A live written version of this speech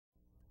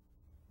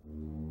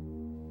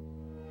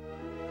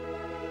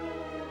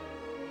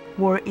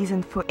War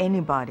isn't for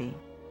anybody.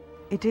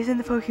 It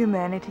isn't for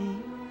humanity,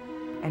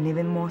 and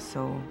even more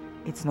so,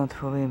 it's not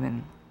for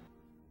women.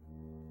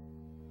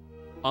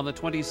 On the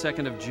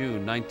 22nd of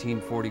June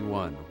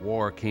 1941,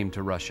 war came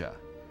to Russia.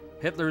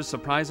 Hitler's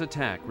surprise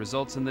attack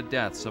results in the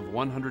deaths of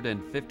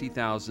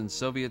 150,000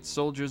 Soviet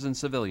soldiers and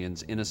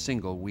civilians in a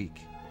single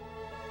week.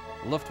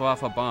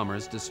 Luftwaffe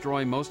bombers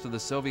destroy most of the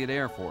Soviet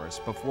Air Force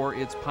before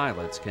its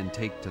pilots can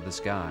take to the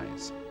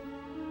skies.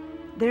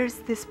 There's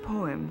this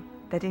poem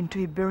that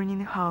into a burning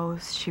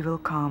house she will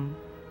come.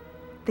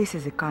 This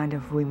is the kind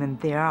of women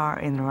there are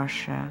in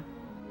Russia.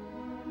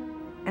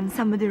 And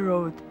somebody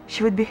wrote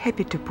she would be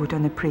happy to put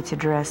on a pretty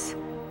dress,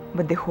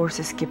 but the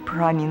horses keep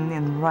running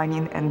and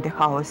running and the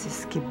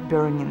houses keep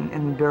burning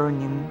and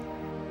burning.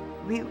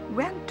 We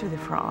went to the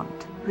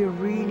front. We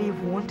really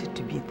wanted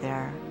to be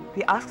there.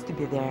 We asked to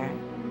be there.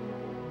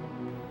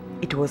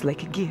 It was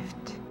like a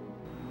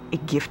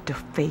gift of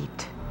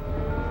fate.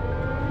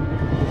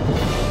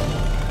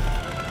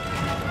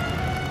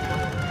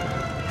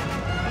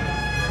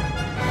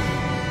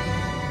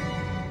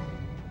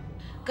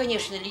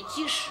 Конечно,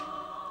 летишь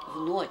в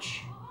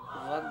ночь,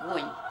 в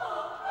огонь.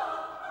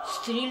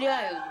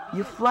 Стреляют.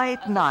 You fly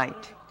at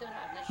night.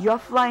 You are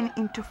flying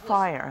into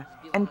fire,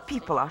 and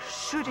people are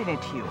shooting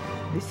at you.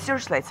 The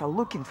searchlights are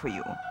looking for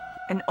you.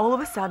 And all of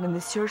a sudden,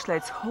 the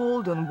searchlights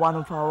hold on one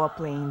of our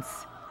planes.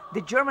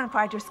 The German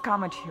fighters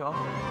come at you.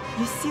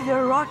 You see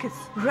their rockets,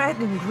 red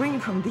and green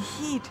from the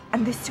heat,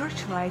 and the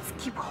searchlights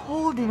keep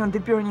holding on the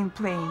burning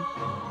plane.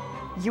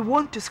 You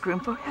want to scream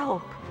for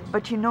help,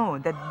 but you know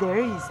that there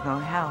is no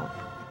help.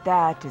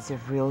 That is the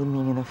real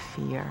meaning of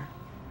fear.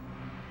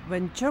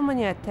 When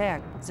Germany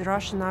attacked, the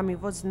Russian army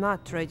was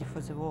not ready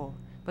for the war,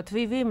 but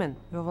we women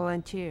were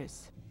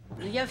volunteers.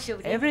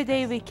 Every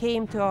day we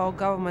came to our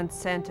government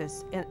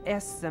centers and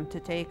asked them to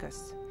take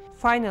us.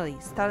 Finally,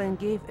 Stalin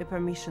gave a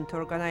permission to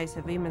organize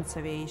a women's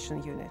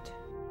aviation unit.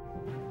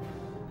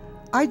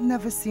 I'd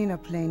never seen a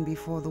plane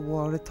before the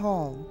war at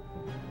all.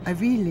 I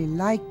really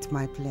liked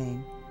my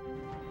plane.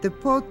 The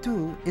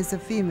Po-2 is a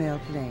female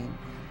plane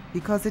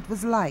because it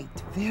was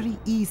light, very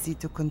easy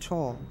to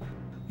control.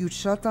 You'd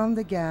shut on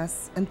the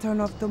gas and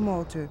turn off the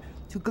motor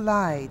to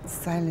glide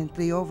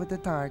silently over the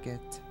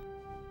target.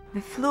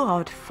 We flew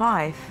out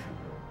 5,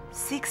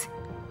 6,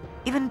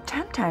 even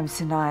 10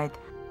 times a night.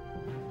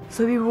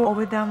 So we were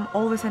over them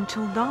always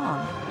until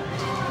dawn.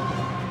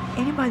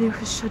 Anybody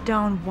who shot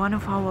down one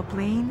of our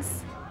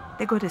planes,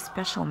 they got a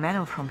special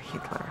medal from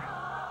Hitler.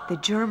 The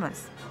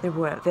Germans, they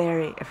were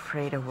very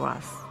afraid of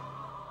us.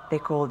 They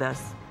called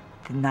us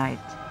the night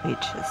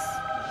witches.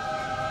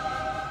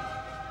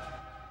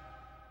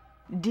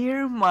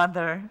 Dear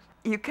mother,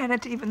 you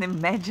cannot even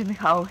imagine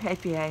how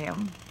happy I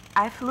am.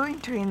 I flew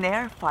into an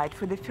air fight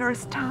for the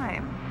first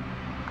time.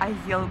 I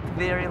yelled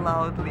very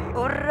loudly,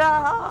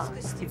 "Hurrah!"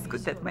 It's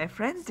good that my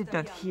friends did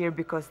not hear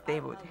because they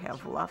would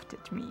have laughed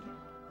at me.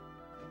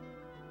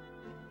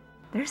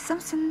 There's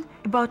something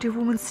about a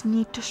woman's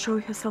need to show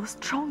herself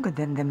stronger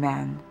than the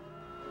man,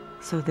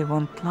 so they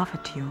won't laugh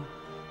at you.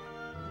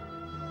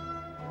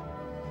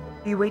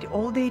 You wait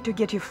all day to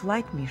get your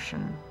flight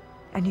mission,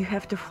 and you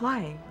have to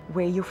fly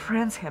where your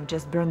friends have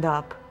just burned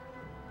up,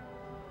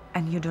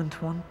 and you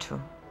don't want to.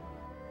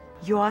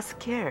 You are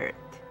scared,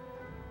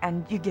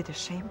 and you get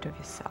ashamed of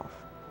yourself.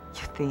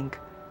 You think,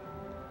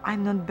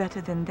 I'm not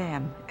better than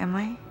them, am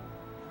I?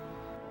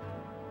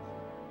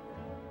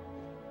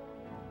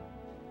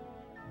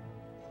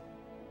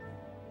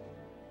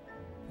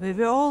 We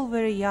were all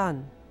very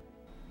young,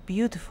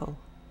 beautiful,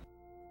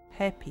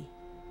 happy.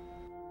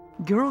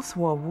 Girls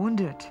were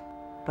wounded,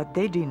 but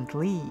they didn't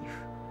leave.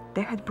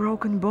 They had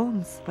broken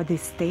bones, but they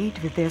stayed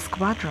with their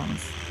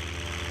squadrons.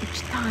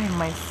 Each time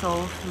my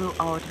soul flew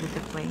out with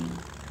the plane.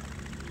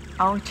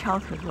 Our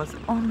childhood was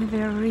only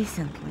very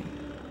recently,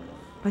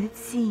 but it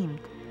seemed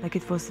like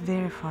it was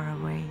very far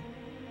away.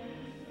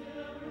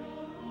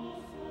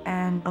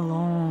 And a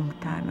long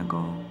time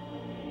ago.